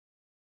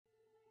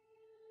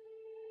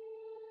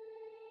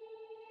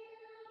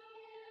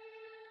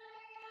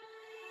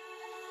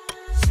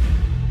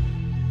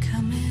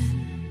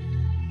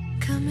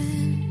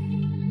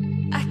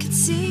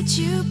meet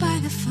you by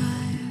the fire.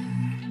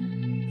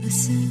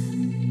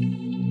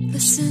 Listen,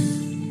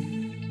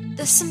 listen,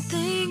 there's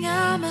something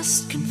I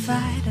must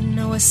confide. I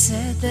know I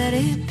said that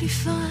it'd be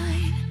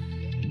fine.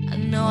 I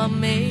know I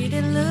made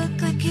it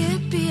look like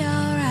it'd be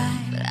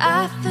alright, but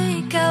I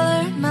think I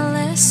learned my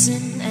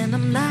lesson, and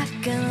I'm not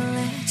gonna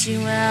let you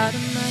out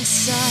of my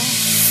sight.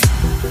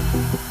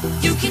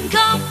 You can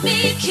call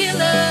me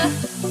killer,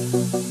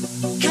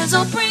 'cause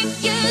I'll bring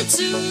you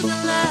to the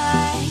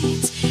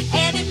light.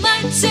 And it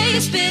might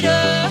taste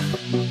bitter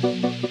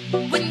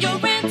when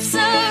you're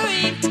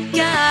answering to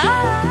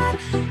God.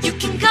 You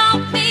can call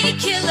me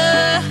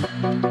killer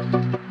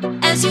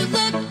as you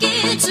look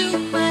into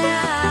my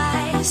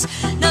eyes.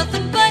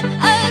 Nothing but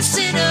a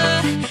sinner.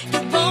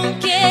 You won't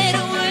get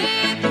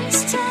away this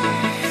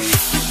time.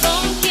 You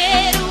won't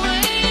get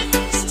away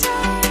this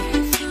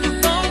time. You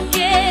won't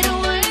get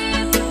away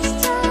this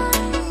time.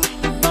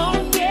 You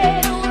won't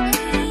get away.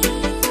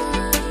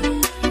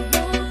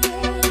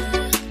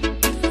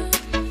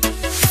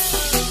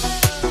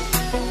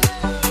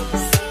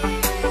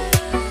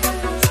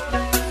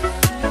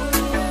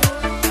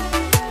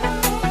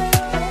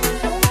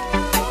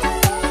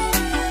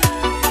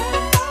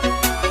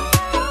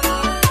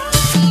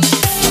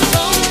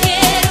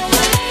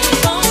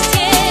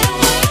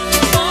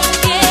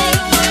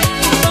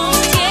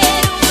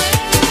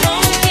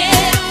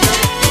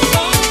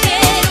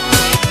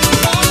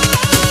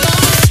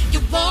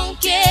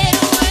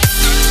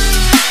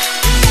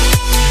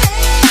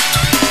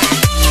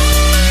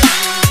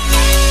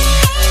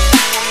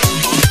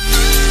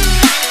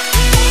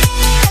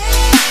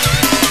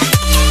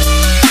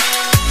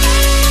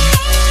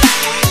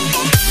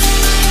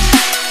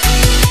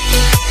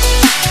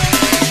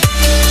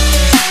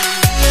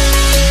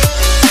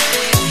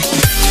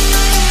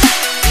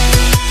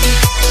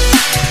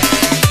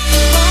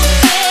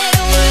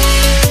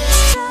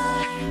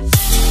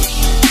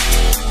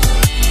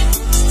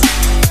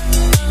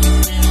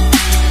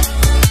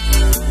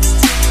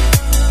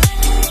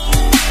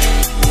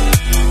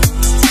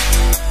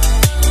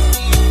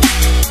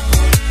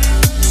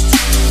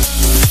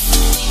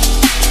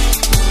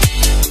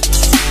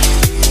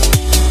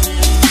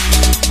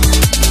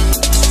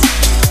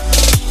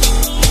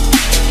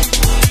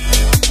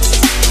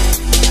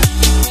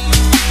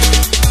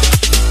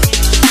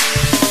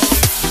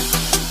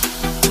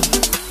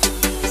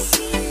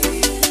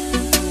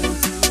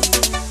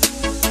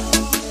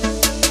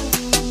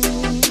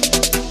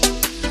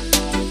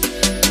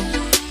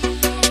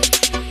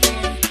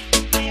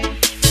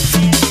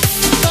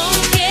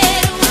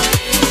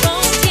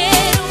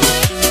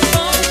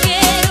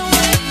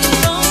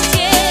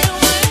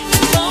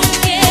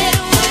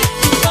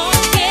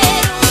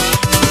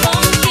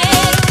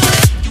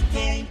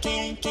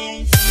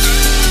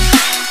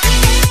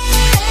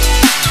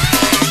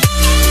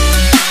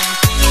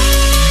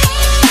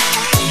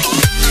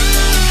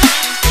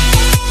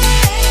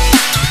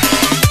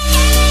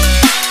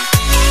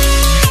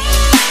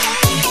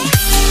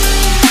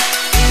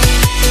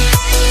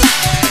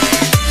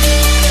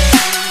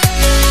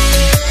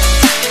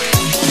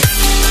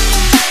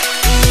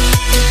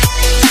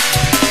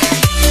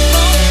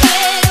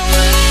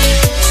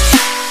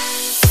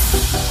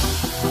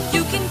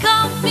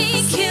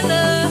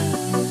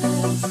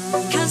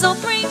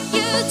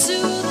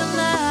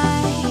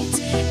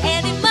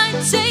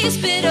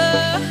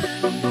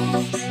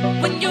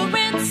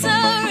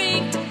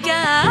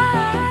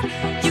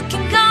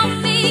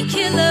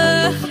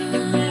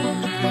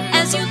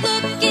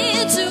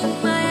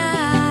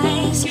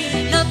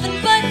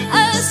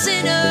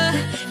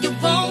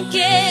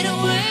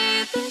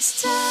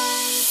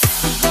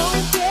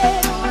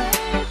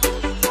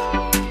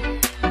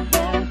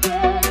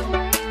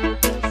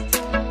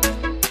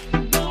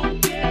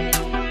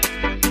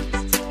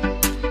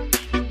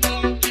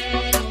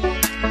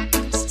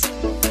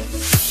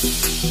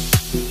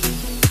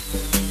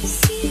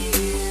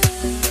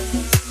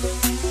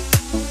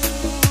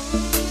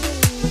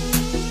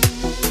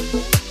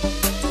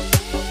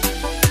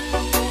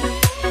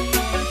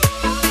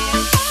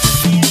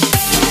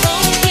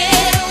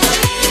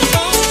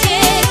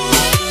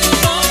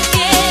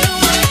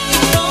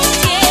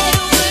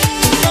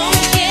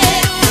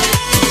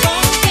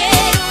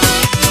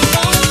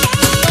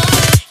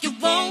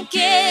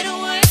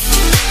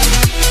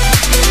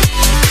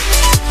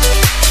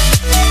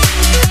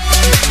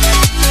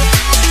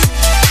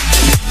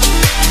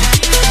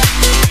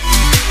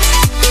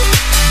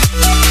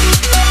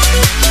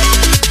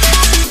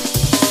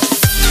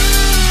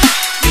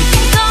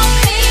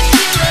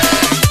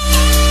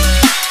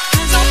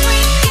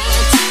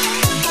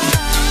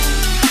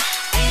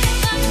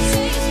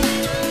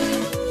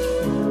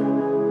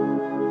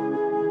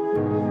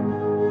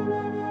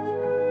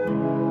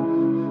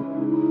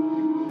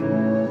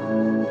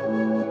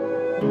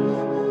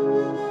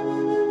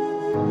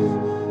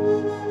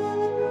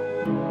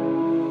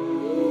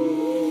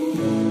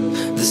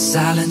 The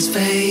silence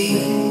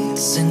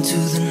fades into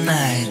the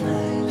night.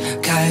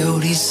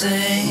 coyotes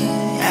sing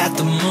at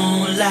the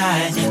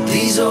moonlight.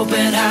 These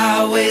open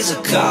highways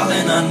are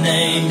calling our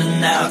name,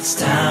 and now it's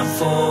time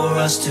for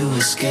us to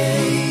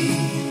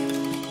escape.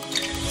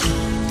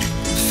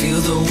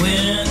 Feel the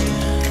wind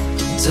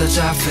touch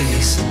our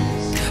face.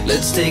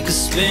 Let's take a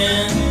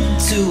spin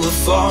to a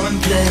foreign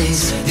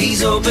place.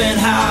 These open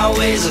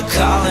highways are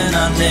calling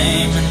our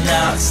name, and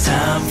now it's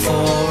time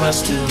for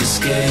us to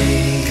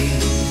escape.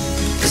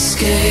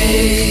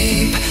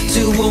 Escape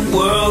to a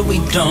world we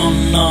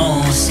don't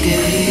know.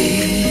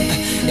 Escape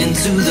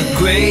into the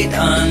great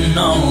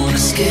unknown.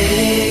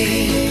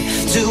 Escape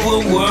to a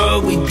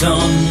world we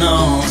don't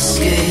know.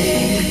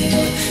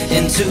 Escape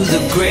into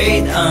the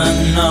great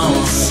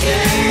unknown. Escape,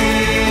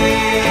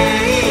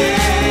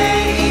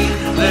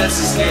 let's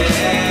escape.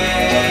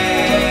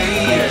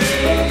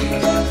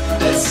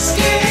 Let's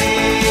escape.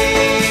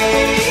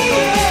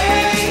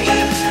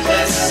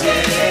 Let's escape.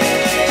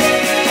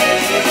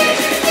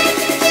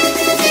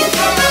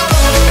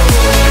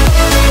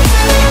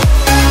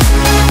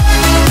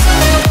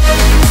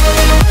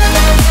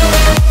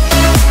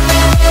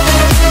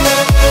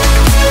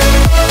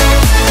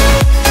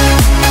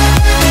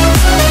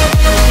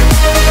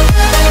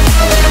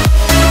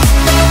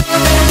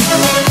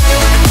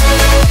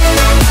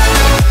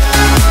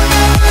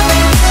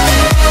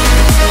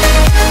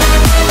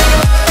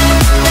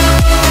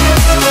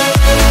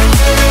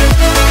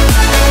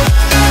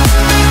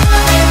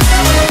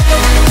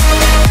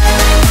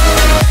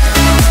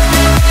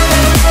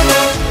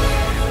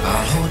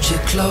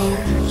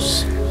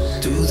 Close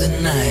through the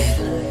night,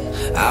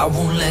 I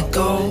won't let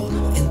go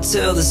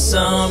until the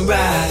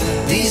sunrise.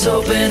 These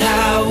open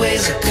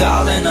highways are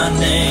calling our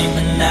name,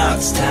 and now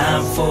it's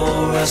time for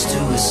us to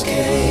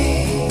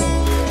escape.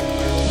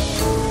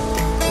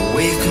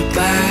 Wave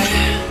goodbye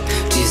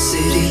to your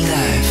city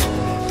life,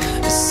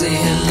 and say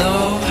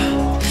hello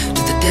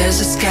to the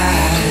desert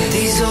sky.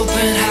 These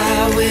open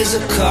highways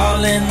are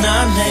calling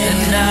our name,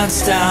 and now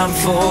it's time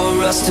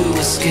for us to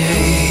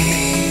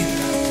escape.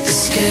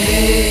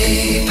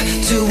 Escape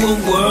to a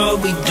world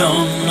we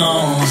don't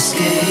know.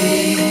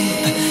 Escape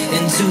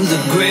into the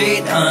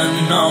great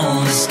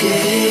unknown.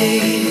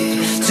 Escape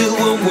to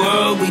a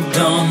world we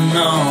don't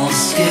know.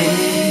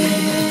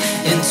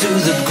 Escape into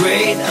the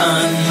great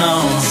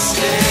unknown.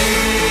 Escape,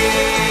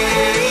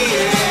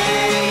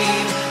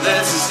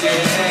 let's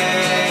escape.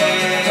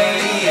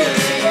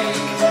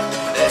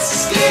 Let's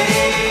escape.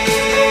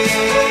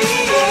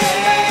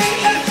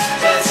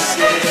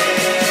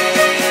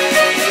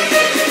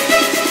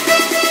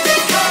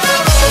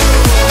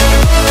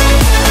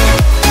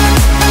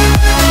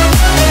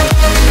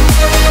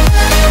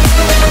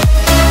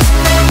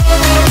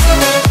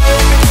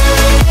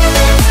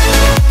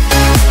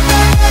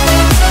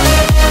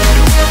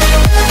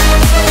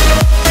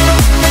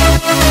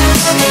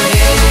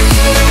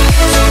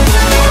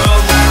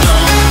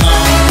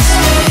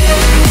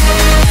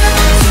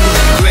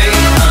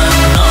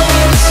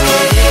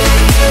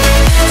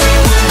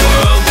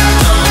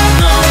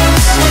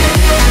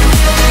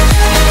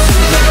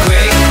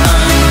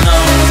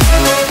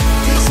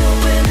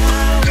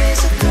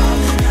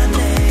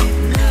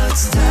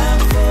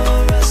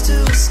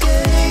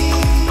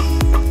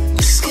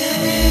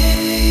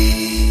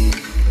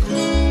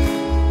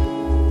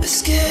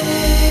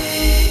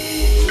 Escape.